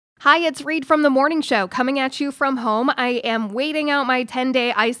Hi, it's Reed from The Morning Show coming at you from home. I am waiting out my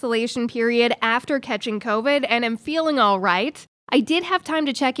 10-day isolation period after catching COVID and am feeling all right. I did have time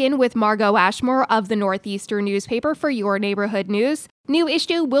to check in with Margo Ashmore of the Northeastern newspaper for your neighborhood news. New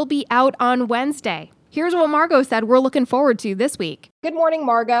issue will be out on Wednesday. Here's what Margo said we're looking forward to this week. Good morning,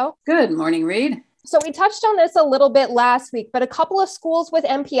 Margo. Good morning, Reed. So we touched on this a little bit last week, but a couple of schools with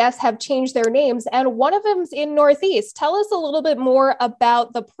MPS have changed their names, and one of them's in Northeast. Tell us a little bit more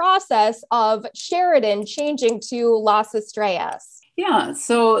about the process of Sheridan changing to Las Estrellas. Yeah,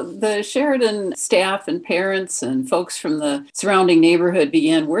 so the Sheridan staff and parents and folks from the surrounding neighborhood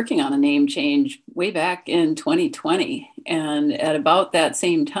began working on a name change way back in 2020. And at about that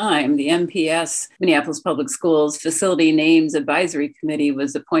same time, the MPS, Minneapolis Public Schools Facility Names Advisory Committee,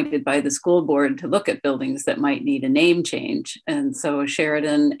 was appointed by the school board to look at buildings that might need a name change. And so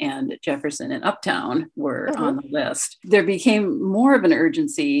Sheridan and Jefferson and Uptown were on the list. There became more of an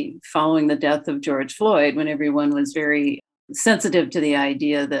urgency following the death of George Floyd, when everyone was very sensitive to the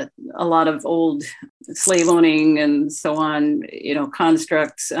idea that a lot of old slave owning and so on,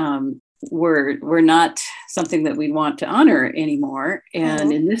 constructs were not something that we'd want to honor anymore.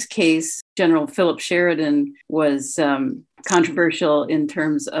 And in this case, General Philip Sheridan was controversial in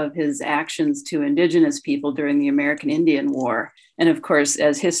terms of his actions to Indigenous people during the American Indian War. And of course,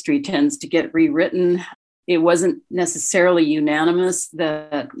 as history tends to get rewritten, it wasn't necessarily unanimous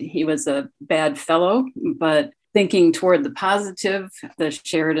that he was a bad fellow, but thinking toward the positive, the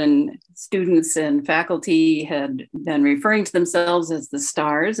Sheridan students and faculty had been referring to themselves as the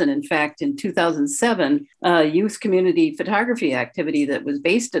Stars. And in fact, in 2007, a youth community photography activity that was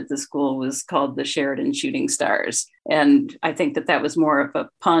based at the school was called the Sheridan Shooting Stars. And I think that was more of a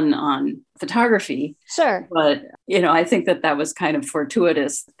pun on photography. Sure. But, I think that was kind of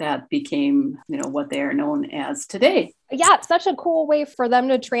fortuitous. That became, what they are known as today. Yeah, it's such a cool way for them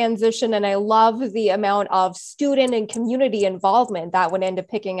to transition. And I love the amount of student and community involvement that went into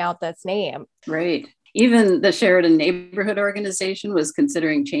picking out this name. Right. Even the Sheridan Neighborhood Organization was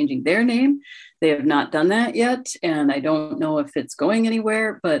considering changing their name. They have not done that yet, and I don't know if it's going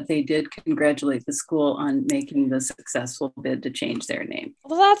anywhere, but they did congratulate the school on making the successful bid to change their name.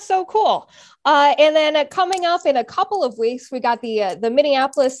 Well, that's so cool. And then coming up in a couple of weeks, we got the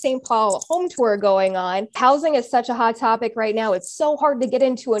Minneapolis St. Paul home tour going on. Housing is such a hot topic right now. It's so hard to get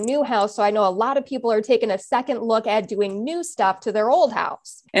into a new house. So I know a lot of people are taking a second look at doing new stuff to their old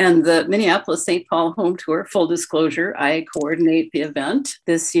house. And the Minneapolis St. Paul home tour, full disclosure, I coordinate the event.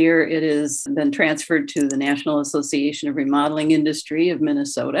 This year it has been transferred to the National Association of Remodeling Industry of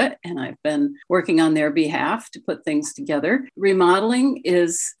Minnesota, and I've been working on their behalf to put things together. Remodeling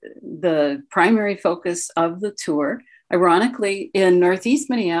is the primary focus of the tour. Ironically, in Northeast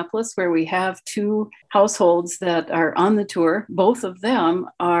Minneapolis, where we have two households that are on the tour, both of them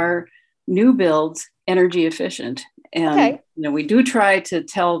are new builds, energy efficient. And we do try to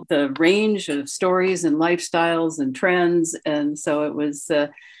tell the range of stories and lifestyles and trends. And so it was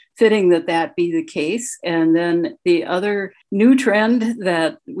fitting that be the case. And then the other new trend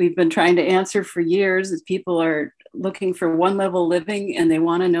that we've been trying to answer for years is people are looking for one level living, and they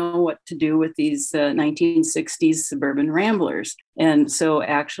want to know what to do with these 1960s suburban ramblers. And so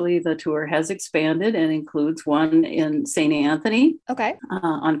actually the tour has expanded and includes one in St. Anthony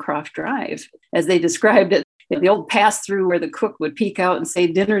on Croft Drive. As they described it, the old pass-through where the cook would peek out and say,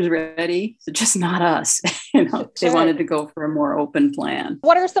 dinner's ready, so just not us. They wanted to go for a more open plan.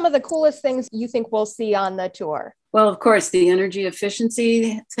 What are some of the coolest things you think we'll see on the tour? Well, of course, the energy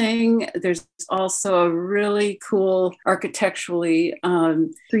efficiency thing. There's also a really cool architecturally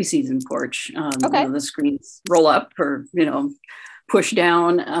three-season porch. The screens roll up or, push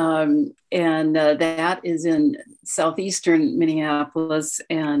down. And that is in southeastern Minneapolis,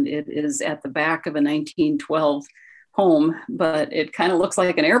 and it is at the back of a 1912 home, but it kind of looks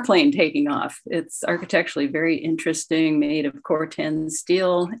like an airplane taking off. It's architecturally very interesting, made of Corten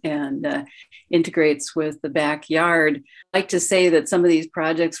steel, and integrates with the backyard. I like to say that some of these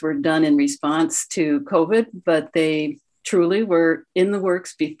projects were done in response to COVID, but they truly were in the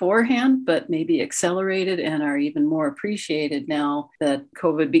works beforehand, but maybe accelerated and are even more appreciated now that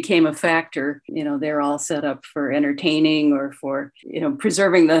COVID became a factor. They're all set up for entertaining or for,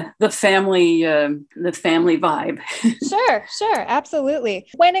 preserving the family vibe. Sure, absolutely.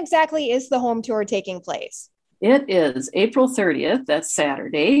 When exactly is the home tour taking place? It is April 30th, that's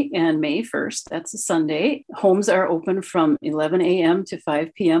Saturday, and May 1st, that's a Sunday. Homes are open from 11 a.m. to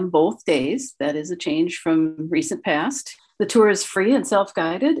 5 p.m. both days. That is a change from recent past. The tour is free and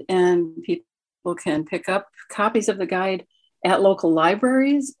self-guided, and people can pick up copies of the guide at local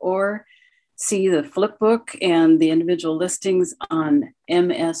libraries or see the flip book and the individual listings on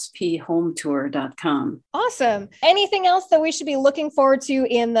msphometour.com. Awesome. Anything else that we should be looking forward to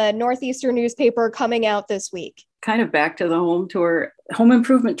in the Northeastern newspaper coming out this week? Kind of back to the home tour, home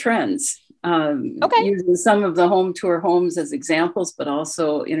improvement trends. Using some of the home tour homes as examples, but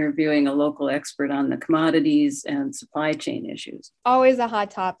also interviewing a local expert on the commodities and supply chain issues. Always a hot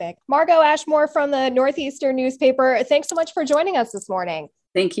topic. Margo Ashmore from the Northeastern newspaper, thanks so much for joining us this morning.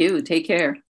 Thank you. Take care.